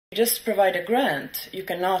just provide a grant, you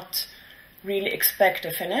cannot really expect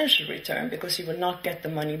a financial return because you will not get the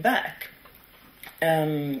money back.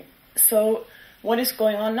 So what is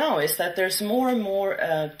going on now is that there's more and more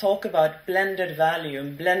talk about blended value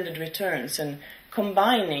and blended returns and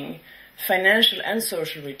combining financial and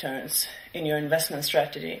social returns in your investment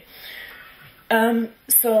strategy.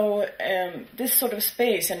 This sort of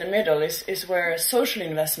space in the middle is where social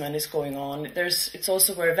investment is going on. It's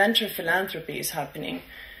also where venture philanthropy is happening.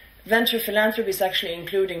 Venture philanthropy is actually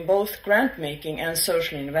including both grant making and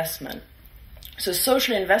social investment. So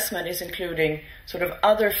social investment is including sort of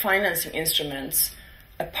other financing instruments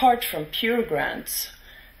apart from pure grants,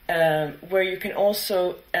 where you can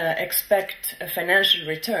also expect a financial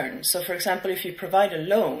return. So for example, if you provide a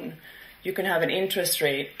loan, you can have an interest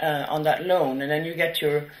rate on that loan, and then you get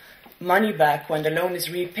your money back when the loan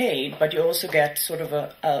is repaid, but you also get sort of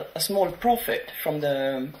a small profit from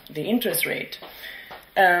the interest rate.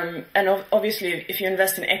 And obviously, if you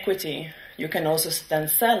invest in equity, you can also then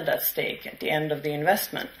sell that stake at the end of the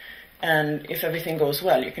investment. And if everything goes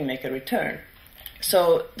well, you can make a return.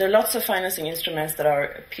 So there are lots of financing instruments that are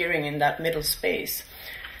appearing in that middle space.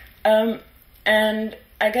 And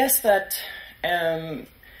I guess that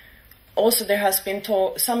also there has been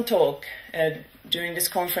some talk during this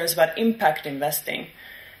conference about impact investing.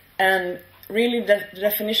 And really the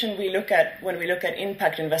definition we look at when we look at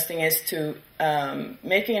impact investing is to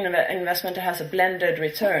making an investment that has a blended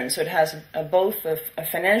return. So it has both a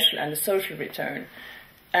financial and a social return.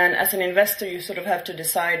 And as an investor, you sort of have to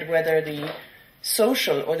decide whether the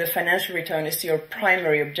social or the financial return is your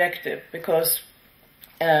primary objective, because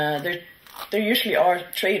there usually are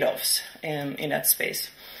trade-offs in that space.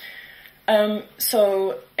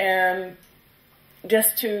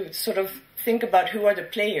 Just to sort of think about who are the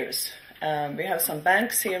players. We have some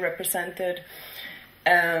banks here represented,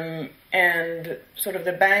 and sort of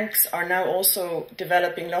the banks are now also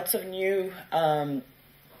developing lots of new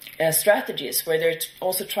strategies where they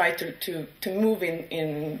also try to move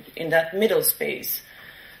in that middle space.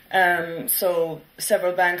 So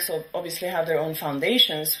several banks obviously have their own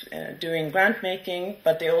foundations doing grant making,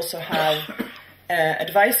 but they also have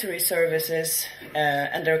advisory services,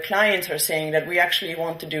 and their clients are saying that we actually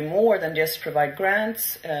want to do more than just provide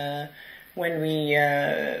grants when we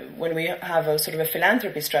have a sort of a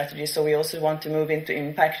philanthropy strategy. So we also want to move into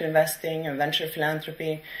impact investing and venture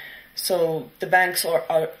philanthropy. So the banks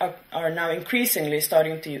are now increasingly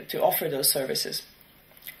starting to offer those services.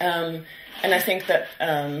 And I think that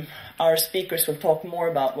our speakers will talk more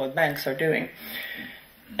about what banks are doing.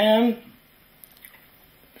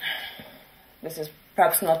 This is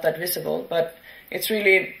perhaps not that visible, but it's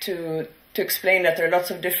really to explain that there are lots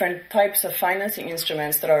of different types of financing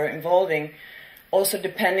instruments that are evolving, also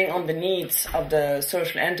depending on the needs of the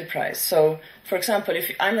social enterprise. So, for example,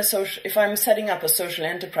 if I'm setting up a social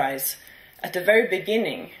enterprise, at the very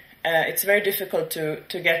beginning, it's very difficult to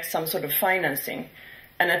get some sort of financing.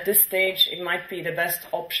 And at this stage, it might be the best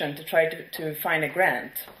option to try to find a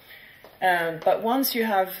grant. But once you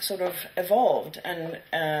have sort of evolved and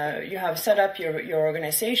you have set up your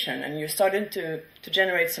organization and you're starting to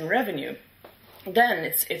generate some revenue,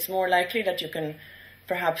 then it's more likely that you can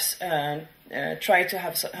perhaps try to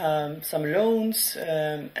have some loans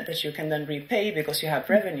that you can then repay because you have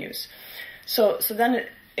revenues. So then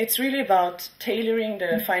it's really about tailoring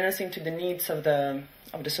the financing to the needs of the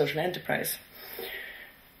social enterprise.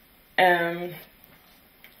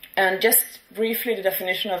 And just briefly, the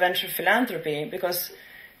definition of venture philanthropy, because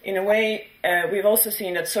in a way, we've also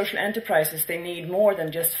seen that social enterprises, they need more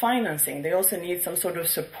than just financing. They also need some sort of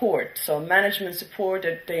support, so management support,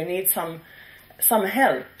 that they need some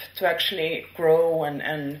help to actually grow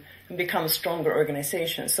and become stronger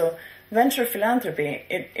organizations. So venture philanthropy,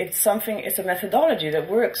 it's a methodology that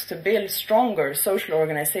works to build stronger social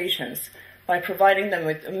organizations by providing them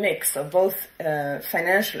with a mix of both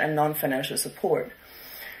financial and non-financial support.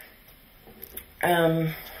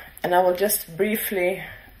 And I will just briefly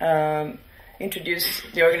introduce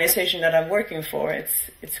the organization that I'm working for.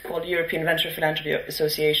 It's called European Venture Philanthropy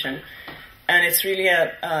Association, and it's really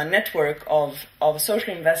a network of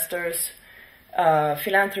social investors,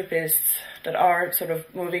 philanthropists that are sort of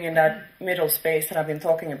moving in that middle space that I've been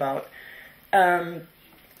talking about.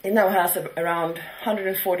 It now has around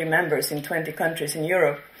 140 members in 20 countries in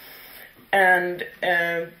Europe. And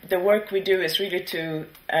the work we do is really to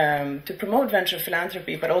promote venture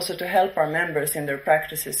philanthropy, but also to help our members in their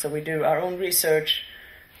practices. So we do our own research,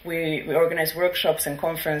 we organize workshops and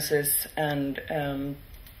conferences, and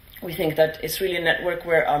we think that it's really a network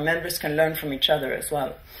where our members can learn from each other as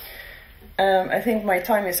well. I think my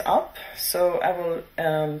time is up, so I will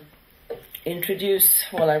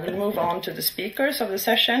I will move on to the speakers of the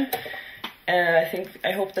session.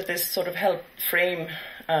 I hope that this sort of helped frame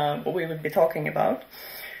what we will be talking about.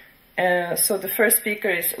 So the first speaker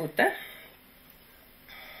is Ute.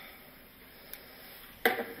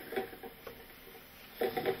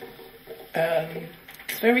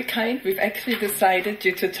 It's very kind. We've actually decided,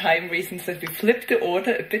 due to time reasons, that we flip the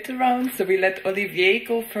order a bit around. So we let Olivier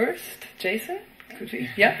go first. Jason, could we?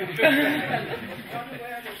 Yeah.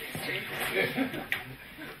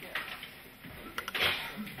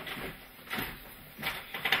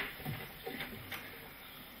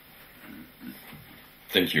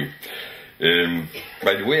 Thank you.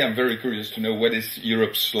 By the way, I'm very curious to know what is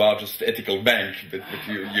Europe's largest ethical bank, but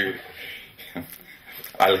you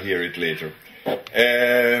I'll hear it later.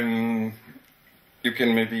 You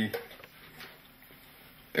can maybe...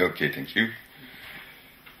 Okay, thank you.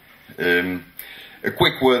 A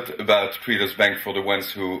quick word about Triodos Bank for the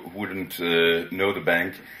ones who wouldn't know the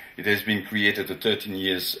bank. It has been created 13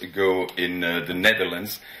 years ago in the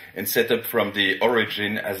Netherlands and set up from the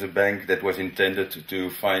origin as a bank that was intended to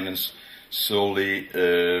finance solely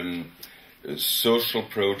social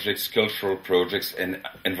projects, cultural projects and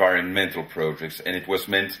environmental projects. And it was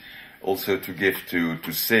meant also to give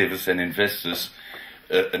to savers and investors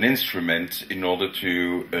an instrument in order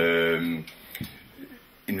to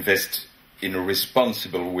invest in a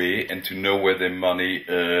responsible way and to know where their money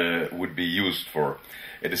would be used for.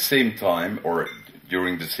 At the same time, or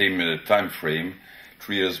during the same time frame,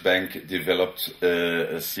 Triodos Bank developed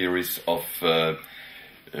a series of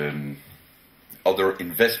other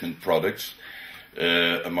investment products,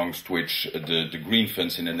 amongst which the green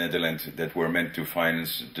funds in the Netherlands that were meant to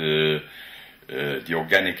finance the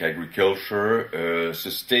organic agriculture,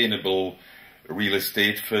 sustainable real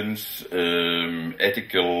estate funds,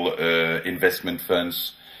 ethical investment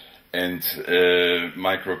funds, and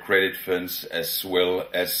microcredit funds, as well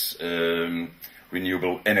as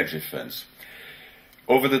renewable energy funds.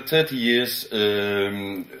 Over the 30 years,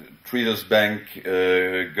 Triodos Bank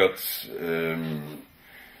got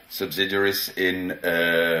subsidiaries in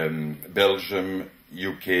Belgium,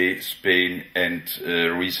 UK, Spain, and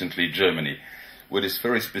recently Germany. What is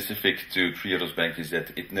very specific to Triodos Bank is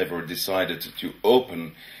that it never decided to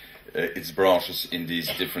open its branches in these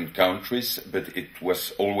different countries, but it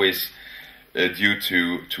was always due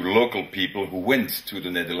to local people who went to the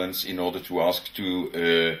Netherlands in order to ask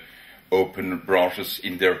to open branches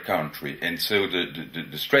in their country. And so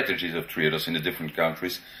the strategies of Triodos in the different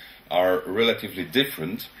countries are relatively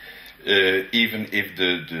different, even if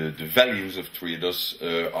the values of Triodos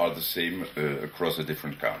are the same across the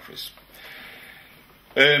different countries.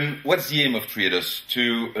 What's the aim of Triodos?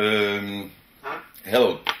 To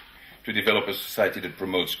help to develop a society that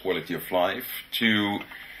promotes quality of life, to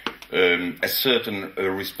ascertain a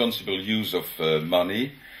responsible use of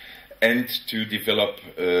money, and to develop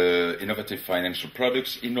innovative financial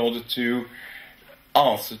products in order to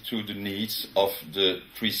answer to the needs of the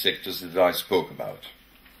three sectors that I spoke about.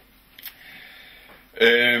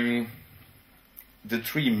 The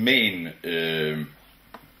three main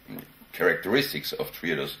characteristics of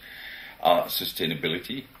Triodos are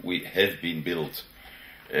sustainability. We have been built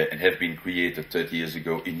and have been created 30 years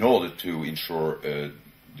ago in order to ensure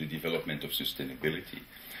the development of sustainability.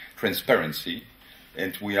 Transparency,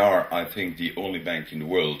 and we are, I think, the only bank in the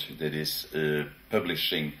world that is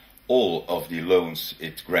publishing all of the loans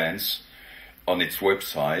it grants on its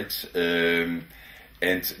website,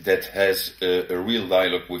 and that has a real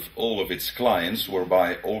dialogue with all of its clients,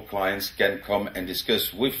 whereby all clients can come and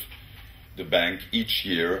discuss with the bank each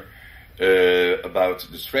year about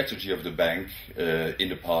the strategy of the bank in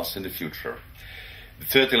the past and the future. The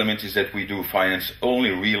third element is that we do finance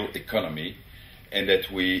only real economy, and that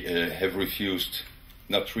we have refused,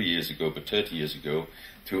 not 3 years ago, but 30 years ago,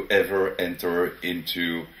 to ever enter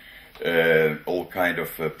into all kind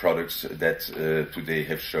of products that today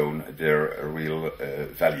have shown their real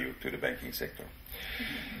value to the banking sector.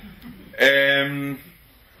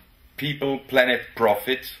 People, planet,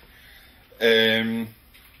 profit.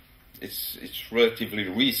 It's relatively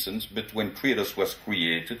recent, but when Triodos was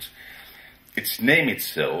created, its name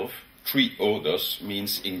itself, Triodos,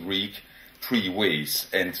 means in Greek three ways,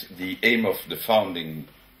 and the aim of the founding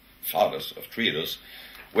fathers of Triodos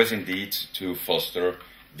was indeed to foster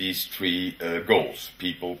these three goals: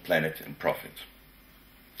 people, planet, and profit.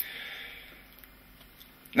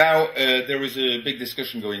 Now, there is a big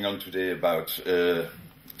discussion going on today about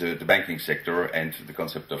the banking sector and the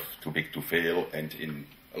concept of too big to fail, and in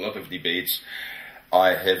a lot of debates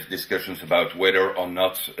I have discussions about whether or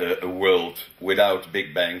not a world without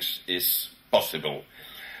big banks is possible.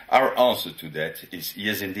 Our answer to that is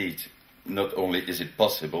yes, indeed, not only is it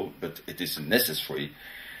possible, but it is necessary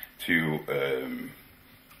to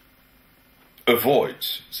avoid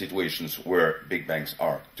situations where big banks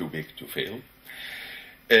are too big to fail.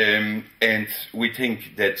 And we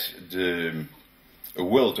think that a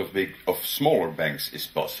world of smaller banks is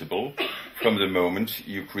possible from the moment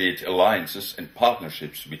you create alliances and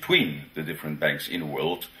partnerships between the different banks in the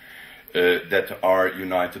world that are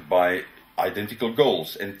united by identical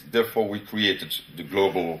goals. And therefore we created the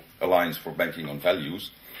Global Alliance for Banking on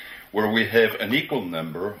Values, where we have an equal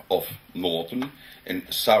number of northern and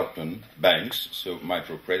southern banks, so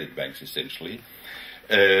microcredit banks essentially,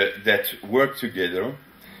 that work together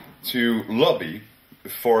to lobby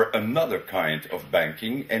for another kind of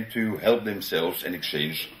banking and to help themselves and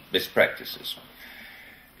exchange best practices.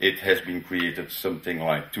 It has been created something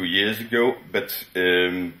like 2 years ago, but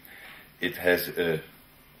it has a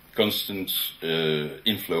constant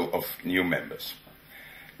inflow of new members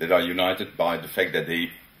that are united by the fact that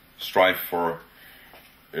they strive for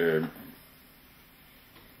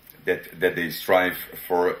that they strive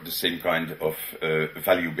for the same kind of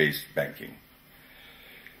value-based banking.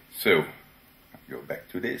 So, I'll go back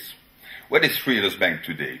to this. What is Triodos Bank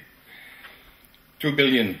today? 2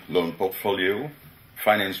 billion loan portfolio,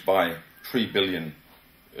 financed by 3 billion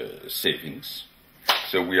savings.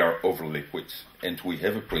 So we are over liquid, and we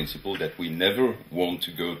have a principle that we never want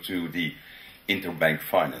to go to the interbank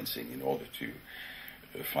financing in order to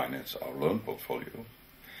finance our loan portfolio.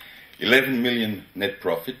 11 million net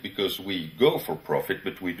profit, because we go for profit,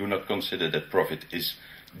 but we do not consider that profit is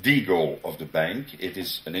the goal of the bank. It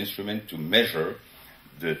is an instrument to measure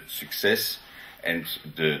the success and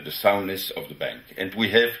the soundness of the bank. And we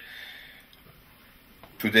have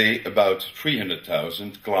today about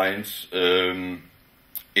 300,000 clients in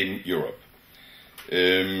Europe.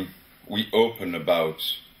 We open about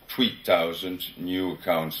 3,000 new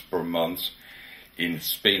accounts per month in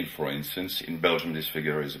Spain, for instance. In Belgium, this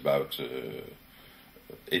figure is about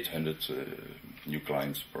 800 new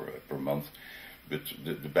clients per month. But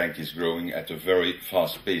the bank is growing at a very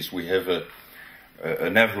fast pace. We have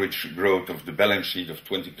an average growth of the balance sheet of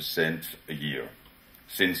 20% a year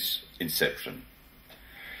since inception.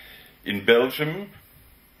 In Belgium,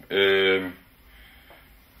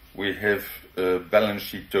 we have a balance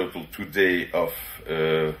sheet total today of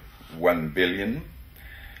 1 billion,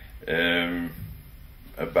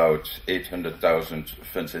 about 800,000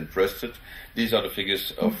 funds entrusted. These are the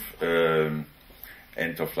figures of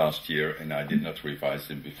end of last year, and I did not revise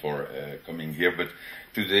them before coming here, but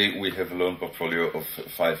today we have a loan portfolio of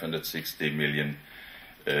 560 million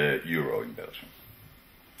euro in Belgium.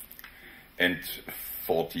 And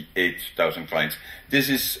 48,000 clients. This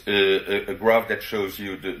is a graph that shows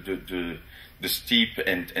you the steep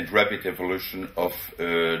and rapid evolution of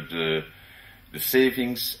the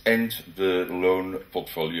savings and the loan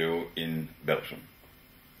portfolio in Belgium.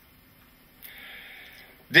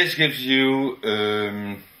 This gives you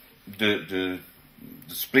the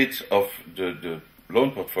split of the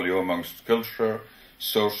loan portfolio amongst culture,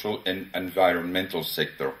 social and environmental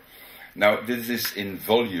sector. Now this is in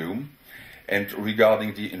volume, and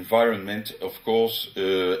regarding the environment, of course,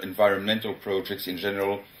 environmental projects in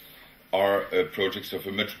general are projects of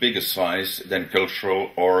a much bigger size than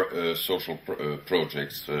cultural or social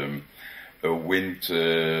projects. A wind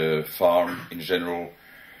farm in general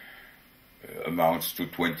amounts to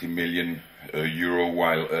 20 million euro,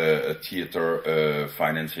 while a theater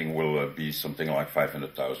financing will be something like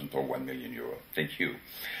 500,000 or 1 million euro. Thank you.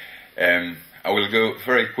 I will go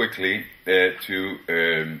very quickly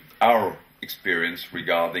to our experience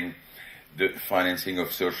regarding the financing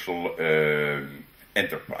of social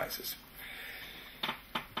enterprises.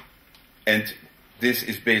 And this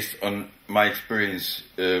is based on my experience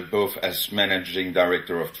both as managing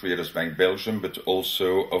director of Triodos Bank Belgium, but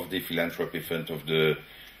also of the philanthropy fund of the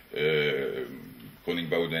Koning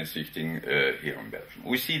Boudewijn Stichting here in Belgium.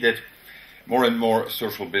 We see that more and more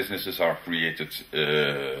social businesses are created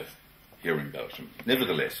here in Belgium.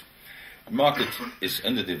 Nevertheless, the market is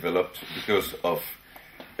underdeveloped because of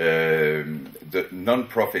the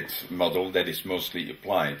non-profit model that is mostly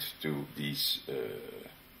applied to these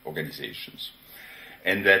organizations,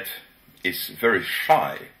 and that is very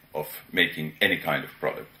shy of making any kind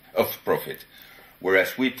of profit,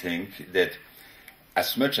 whereas we think that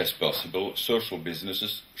as much as possible social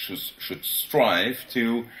businesses should strive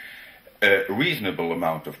to a reasonable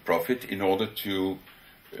amount of profit in order to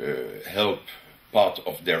help part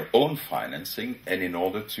of their own financing and in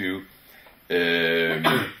order to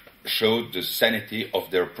show the sanity of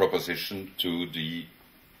their proposition to the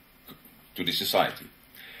society.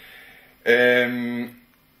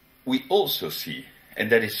 We also see,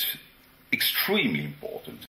 and that is extremely important